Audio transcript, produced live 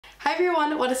Hi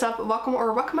everyone, what is up? Welcome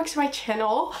back to my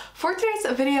channel. For today's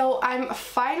video, I'm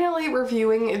finally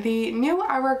reviewing the new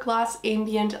Hourglass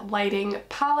Ambient Lighting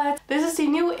Palette. This is the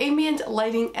new Ambient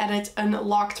Lighting Edit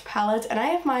Unlocked palette, and I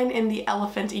have mine in the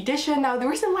Elephant edition. Now, the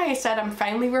reason why I said I'm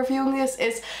finally reviewing this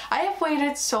is I have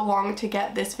waited so long to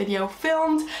get this video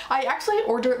filmed. I actually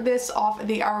ordered this off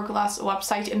the Hourglass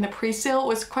website in the pre-sale. It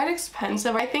was quite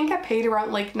expensive. I think I paid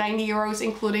around like 90 euros,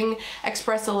 including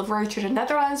express delivery to the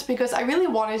Netherlands, because I really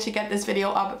wanted to get this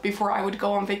video up before I would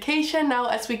go on vacation. Now,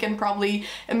 as we can probably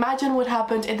imagine what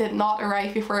happened, it did not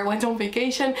arrive before I went on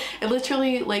vacation. It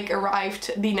literally like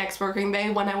arrived the next working day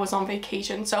when I was on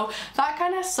vacation. So that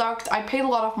kind of sucked. I paid a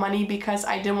lot of money because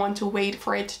I didn't want to wait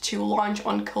for it to launch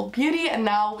on Cult Beauty, and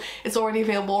now it's already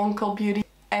available on Cult Beauty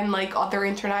and like other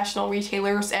international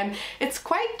retailers, and it's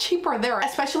quite cheaper there,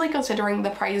 especially considering the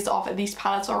prices of these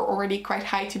palettes are already quite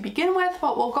high to begin with,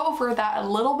 but we'll go over that a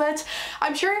little bit.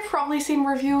 I'm sure you've probably seen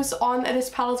reviews on this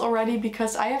palette already,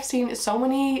 because I have seen so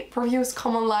many reviews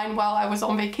come online while I was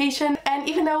on vacation, and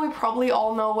even though we probably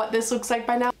all know what this looks like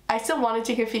by now, I still wanted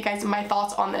to give you guys my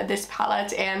thoughts on this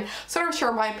palette and sort of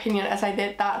share my opinion, as I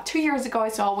did that 2 years ago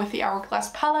as well with the Hourglass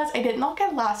palette. I did not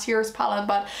get last year's palette,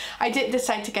 but I did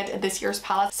decide to get this year's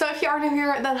palette. So if you are new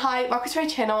here, then hi, welcome to my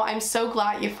channel. I'm so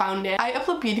glad you found it. I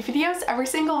upload beauty videos every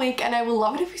single week, and I would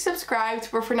love it if you subscribed.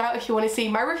 But for now, if you want to see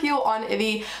my review on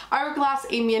the Hourglass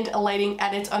Ambient Lighting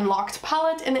Edit Unlocked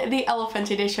palette in the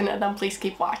Elephant edition, then please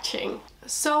keep watching.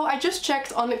 So I just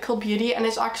checked on Cult Beauty, and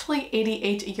it's actually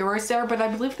 88 euros there, but I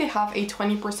believe they have a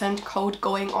 20% code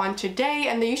going on today,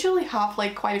 and they usually have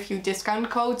like quite a few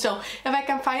discount codes. So if I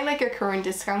can find like a current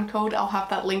discount code, I'll have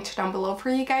that linked down below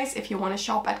for you guys. If you want to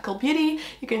shop at Cult Beauty,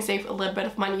 you can save a little bit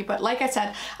of money. But like I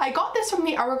said, I got this from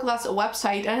the Hourglass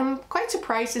website, and I'm quite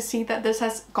surprised to see that this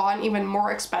has gone even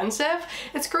more expensive.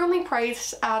 It's currently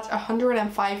priced at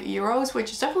 105 euros,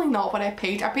 which is definitely not what I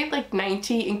paid. I paid like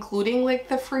 90, including like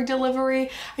the free delivery.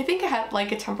 I think I had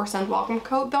like a 10% welcome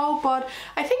code though, but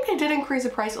I think they did increase the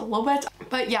price a little bit.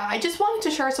 But yeah, I just wanted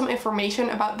to share some information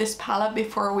about this palette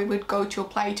before we would go to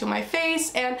apply it to my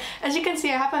face. And as you can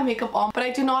see, I have my makeup on, but I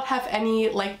do not have any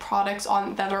like products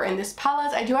on that are in this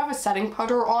palette. I do have a setting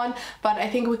powder on, but I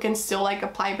think we can still like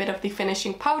apply a bit of the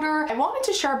finishing powder. I wanted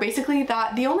to share basically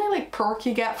that the only like perk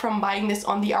you get from buying this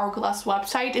on the Hourglass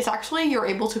website is actually you're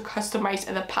able to customize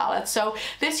the palette. So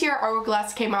this year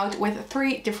Hourglass came out with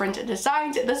 3 different designs.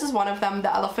 This is one of them,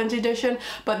 the Elephant edition,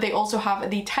 but they also have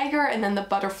the Tiger and then the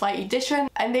Butterfly edition,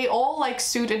 and they all like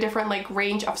suit a different like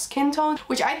range of skin tones,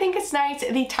 which I think is nice.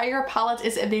 The Tiger palette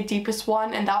is the deepest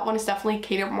one, and that one is definitely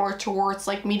catered more towards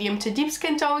like medium to deep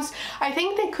skin tones. I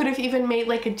think they could have even made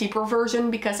like a deeper version,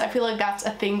 because I feel like that's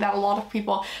a thing that a lot of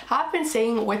people have been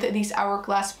saying with these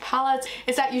Hourglass palettes,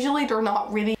 is that usually they're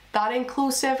not really that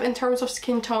inclusive in terms of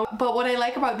skin tone. But what I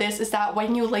like about this is that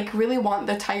when you like really want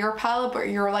the Tiger palette, but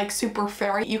you're like super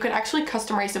fairy, you can actually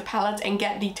customize the palette and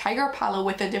get the Tiger palette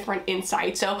with a different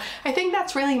inside. So I think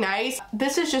that's really nice.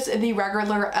 This is just the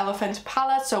regular Elephant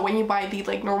palette, so when you buy the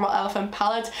like normal Elephant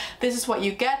palette, this is what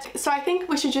you get. So I think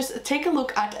we should just take a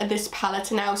look at this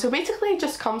palette now. So basically it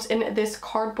just comes in this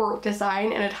cardboard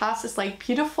design, and it has this like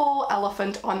beautiful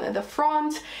elephant on the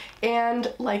front,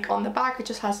 and like on the back it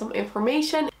just has some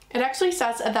information. It actually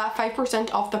says that 5%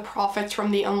 of the profits from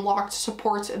the Unlocked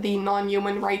supports the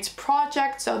Non-Human Rights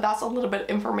Project, so that's a little bit of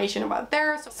information about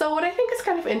there. So what I think is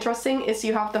kind of interesting is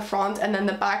you have the front, and then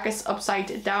the back is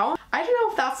upside down. I don't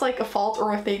know if that's like a fault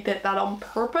or if they did that on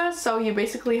purpose. So you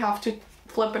basically have to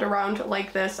flip it around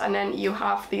like this, and then you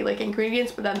have the like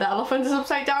ingredients, but then the elephant is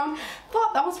upside down.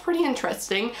 Thought that was pretty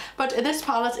interesting. But this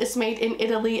palette is made in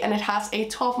Italy, and it has a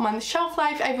 12-month shelf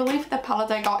life. I believe the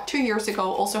palette I got 2 years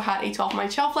ago also had a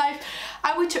 12-month shelf life.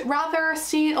 I would rather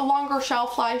see a longer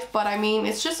shelf life, but I mean,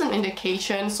 it's just an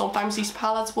indication. Sometimes these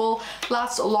palettes will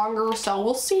last longer, so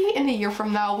we'll see in a year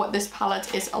from now what this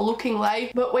palette is looking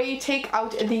like. But when you take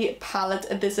out the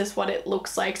palette, this is what it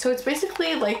looks like. So it's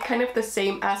basically like kind of the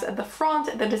same as the front.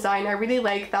 The design, I really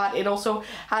like that it also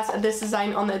has this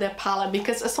design on the palette,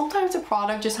 because sometimes a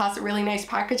product just has really nice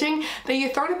packaging that you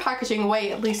throw the packaging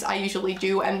away, at least I usually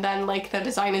do, and then like the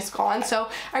design is gone. So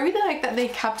I really like that they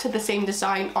kept the same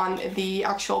design on the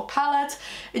actual palette.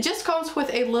 It just comes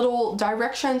with a little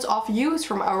directions of use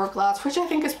from Hourglass, which I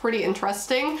think is pretty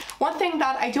interesting. One thing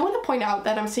that I do want to point out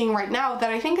that I'm seeing right now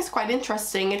that I think is quite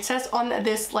interesting, it says on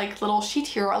this like little sheet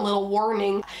here, a little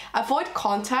warning: avoid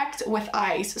contact with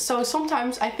eyes. So sometimes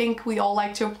I think we all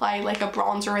like to apply like a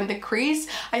bronzer in the crease.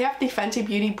 I have the Fenty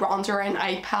Beauty bronzer and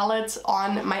eye palette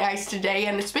on my eyes today,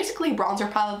 and it's basically a bronzer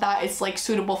palette that is like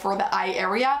suitable for the eye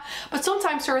area, but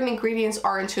sometimes certain ingredients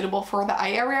aren't suitable for the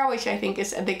eye area, which I think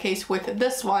is the case with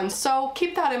this one. So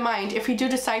keep that in mind if you do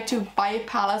decide to buy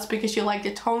palettes because you like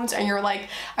the tones and you're like,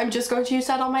 I'm just going to use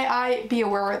that on my eye, be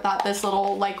aware that this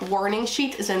little like warning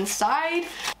sheet is inside.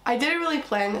 I didn't really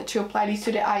plan to apply these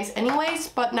to the eyes anyways,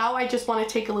 but now I just want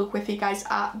to take a look with you guys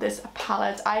at this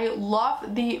palette. I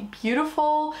love the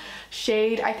beautiful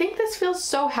shade. I think this feels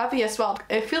so heavy as well.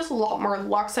 It feels a lot more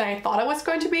luxe than I thought it was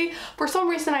going to be. For some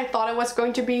reason I thought it was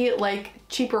going to be like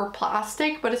cheaper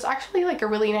plastic, but it's actually like a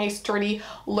really nice sturdy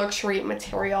luxury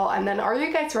material. And then are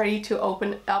you guys ready to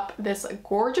open up this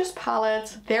gorgeous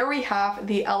palette? There we have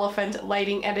the Elephant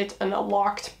Lighting Edit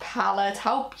Unlocked palette.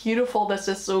 How beautiful does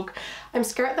this look? I'm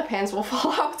scared the pans will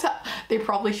fall out. They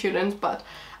probably shouldn't, but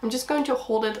I'm just going to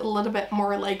hold it a little bit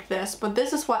more like this, but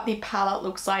this is what the palette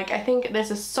looks like. I think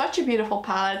this is such a beautiful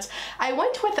palette. I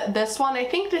went with this one. I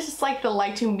think this is like the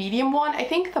light to medium one. I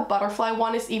think the butterfly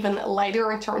one is even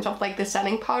lighter in terms of like the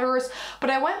setting powders, but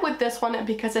I went with this one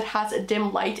because it has a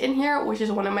dim light in here, which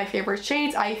is one of my favorite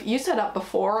shades. I've used it up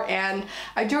before and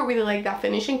I do really like that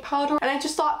finishing powder, and I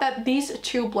just thought that these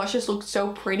two blushes look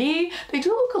so pretty. They do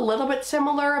look a little bit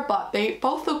similar, but they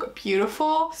both look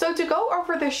beautiful. So to go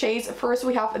over the shades, first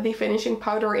we have the finishing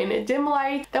powder in a dim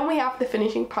light, then we have the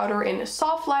finishing powder in a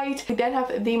soft light, we then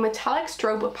have the metallic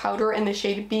strobe powder in the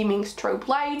shade Beaming Strobe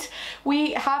Light,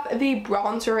 we have the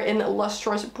bronzer in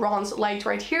lustrous bronze light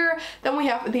right here, then we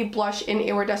have the blush in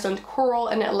iridescent coral,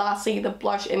 and lastly the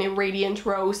blush in a radiant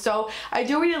rose. So I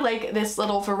do really like this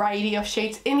little variety of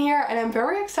shades in here, and I'm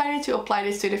very excited to apply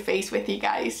this to the face with you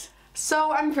guys.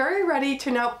 So I'm very ready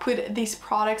to now put these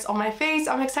products on my face.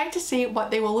 I'm excited to see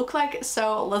what they will look like,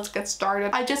 so let's get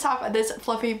started. I just have this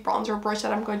fluffy bronzer brush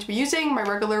that I'm going to be using. My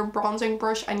regular bronzing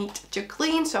brush I need to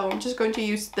clean, so I'm just going to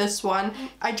use this one.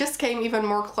 I just came even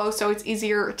more close so it's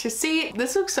easier to see.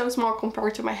 This looks so small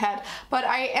compared to my head, but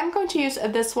I am going to use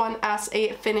this one as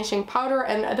a finishing powder,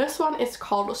 and this one is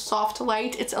called Soft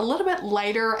Light. It's a little bit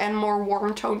lighter and more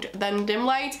warm toned than Dim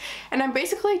Light, and I'm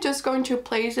basically just going to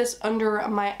place this under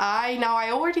my eye. Now I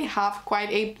already have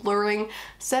quite a blurring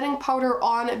setting powder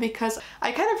on because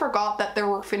I kind of forgot that there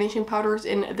were finishing powders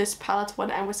in this palette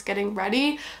when I was getting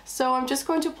ready. So I'm just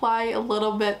going to apply a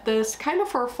little bit this kind of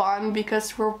for fun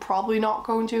because we're probably not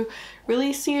going to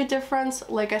really see a difference.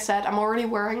 Like I said, I'm already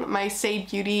wearing my Say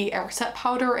Beauty Air Set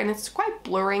powder and it's quite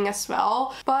blurring as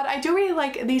well. But I do really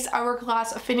like these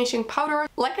Hourglass finishing powder.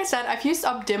 Like I said, I've used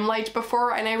up Dim Light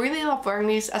before and I really love wearing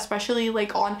these, especially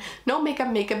like on no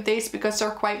makeup days because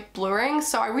they're quite blurring.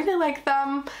 So I really like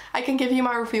them. I can give you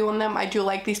my review on them. I do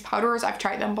like these powders. I've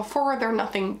tried them before. They're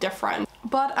nothing different.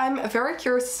 But I'm very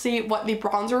curious to see what the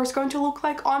bronzer is going to look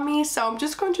like on me. So I'm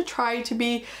just going to try to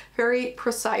be very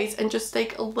precise and just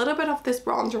take a little bit of this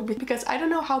bronzer because I don't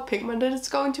know how pigmented it's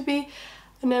going to be.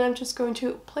 And then I'm just going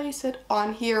to place it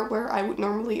on here where I would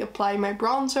normally apply my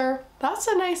bronzer. That's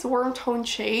a nice warm tone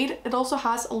shade. It also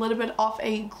has a little bit of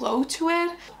a glow to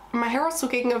it. My hair is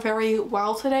looking very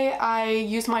well today. I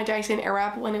used my Dyson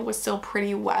Airwrap when it was still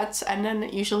pretty wet, and then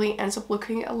it usually ends up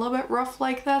looking a little bit rough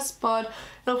like this, but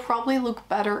it'll probably look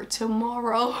better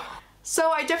tomorrow.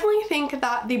 So I definitely think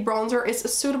that the bronzer is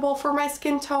suitable for my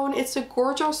skin tone. It's a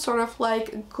gorgeous sort of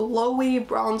like glowy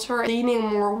bronzer, leaning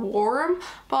more warm,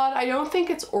 but I don't think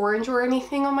it's orange or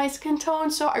anything on my skin tone.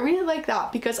 So I really like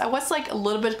that because I was like a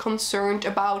little bit concerned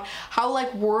about how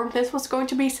like warm this was going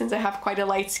to be since I have quite a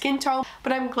light skin tone.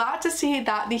 But I'm glad to see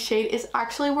that the shade is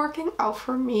actually working out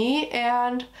for me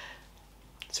and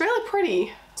it's really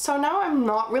pretty. So now I'm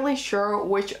not really sure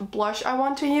which blush I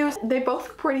want to use. They both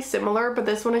look pretty similar, but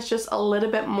this one is just a little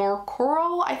bit more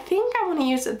coral. I think I want to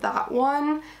use that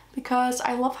one because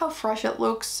I love how fresh it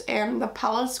looks and the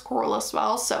palette's coral as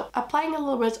well. So applying a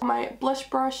little bit on my blush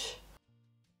brush.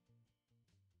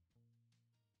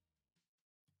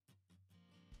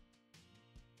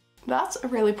 That's a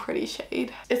really pretty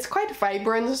shade. It's quite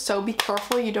vibrant, so be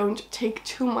careful you don't take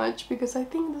too much because I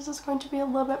think this is going to be a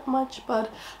little bit much,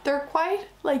 but they're quite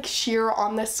like sheer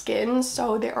on the skin,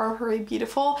 so they are very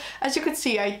beautiful. As you could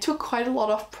see, I took quite a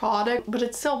lot of product, but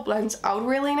it still blends out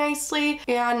really nicely.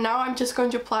 And now I'm just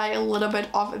going to apply a little bit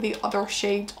of the other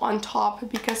shade on top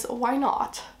because why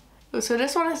not? So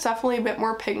this one is definitely a bit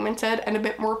more pigmented and a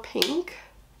bit more pink.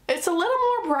 It's a little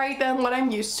more bright than what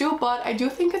I'm used to, but I do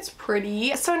think it's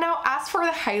pretty. So now as for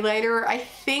the highlighter, I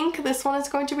think this one is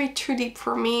going to be too deep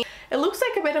for me. It looks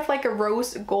like a bit of like a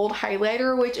rose gold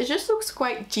highlighter, which it just looks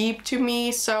quite deep to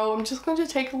me. So I'm just going to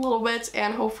take a little bit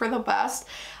and hope for the best.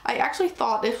 I actually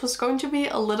thought this was going to be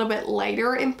a little bit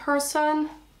lighter in person.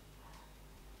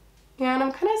 And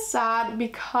I'm kind of sad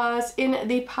because in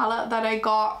the palette that I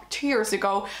got 2 years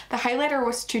ago, the highlighter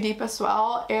was too deep as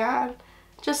well. And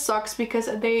Just sucks because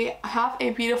they have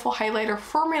a beautiful highlighter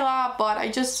formula, but I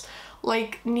just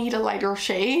like need a lighter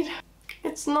shade.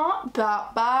 It's not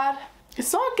that bad.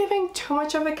 It's not giving too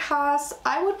much of a cast.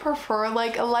 I would prefer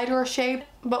like a lighter shade,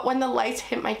 but when the lights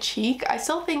hit my cheek, I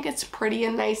still think it's pretty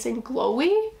and nice and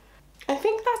glowy. I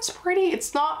think that's pretty.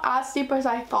 It's not as deep as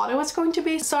I thought it was going to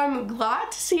be, so I'm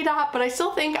glad to see that, but I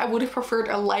still think I would have preferred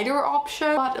a lighter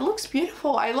option, but it looks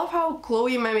beautiful. I love how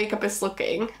glowy my makeup is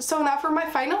looking. So now for my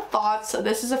final thoughts.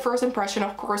 This is a first impression,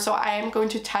 of course, so I am going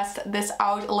to test this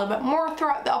out a little bit more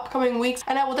throughout the upcoming weeks,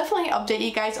 and I will definitely update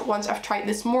you guys once I've tried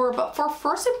this more. But for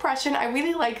first impression, I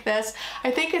really like this.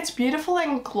 I think it's beautiful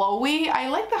and glowy. I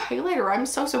like the highlighter. I'm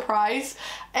so surprised.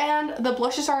 And the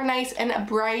blushes are nice and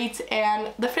bright,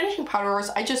 and the finishing powders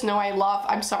I just know I love.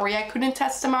 I'm sorry I couldn't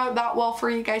test them out that well for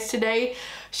you guys today.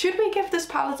 Should we give this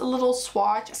palette a little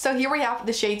swatch? So here we have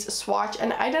the shades swatch,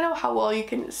 and I don't know how well you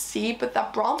can see, but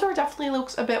that bronzer definitely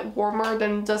looks a bit warmer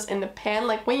than it does in the pan.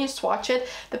 Like when you swatch it,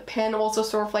 the pan also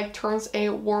sort of like turns a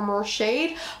warmer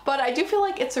shade, but I do feel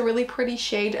like it's a really pretty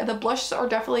shade. The blushes are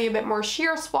definitely a bit more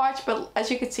sheer swatch, but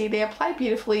as you can see, they apply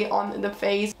beautifully on the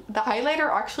face. The highlighter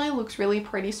actually looks really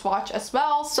pretty swatch as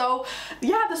well. So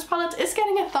yeah, this palette is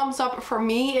getting a thumbs up for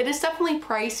me. It is definitely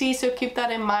pricey, so keep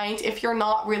that in mind. If you're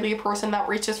not really a person that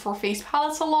reaches for face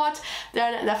palettes a lot,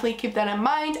 then definitely keep that in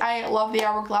mind. I love the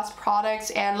Hourglass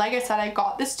products, and like I said, I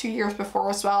got this 2 years before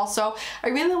as well, so I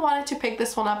really wanted to pick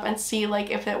this one up and see like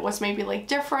if it was maybe like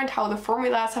different, how the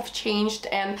formulas have changed,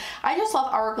 and I just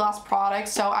love Hourglass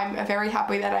products, so I'm very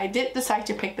happy that I did decide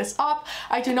to pick this up.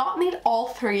 I do not need all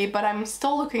three, but I'm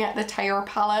still looking at the Tiger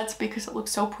palette because it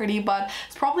looks so pretty, but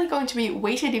it's probably going to be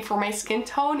way too deep for my skin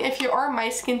tone. If you are my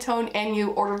skin tone and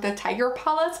you order the Tiger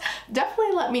palettes,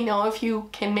 definitely let me know if you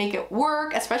can make it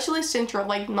work, especially since you're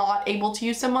like not able to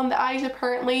use them on the eyes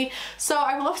apparently. So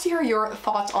I would love to hear your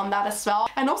thoughts on that as well,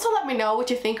 and also let me know what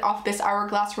you think of this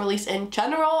Hourglass release in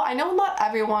general. I know not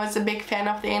everyone is a big fan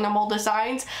of the animal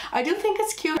designs. I do think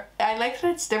it's cute. I like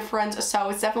that it's different, so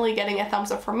it's definitely getting a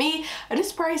thumbs up for me. It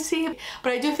is pricey,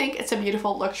 but I do think it's a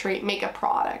beautiful luxury makeup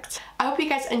product. I hope you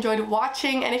guys enjoyed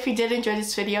watching, and if you did enjoy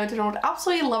this video, then I would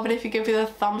absolutely love it if you give it a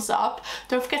thumbs up.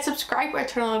 Don't forget to subscribe or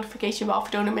turn on the notification bell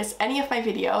if you don't miss any of my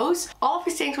videos. All of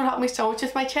these things would help me so much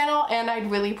with my channel, and I'd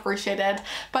really appreciate it.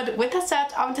 But with that said,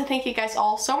 I want to thank you guys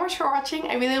all so much for watching.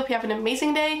 I really hope you have an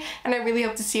amazing day, and I really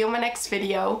hope to see you in my next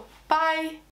video. Bye!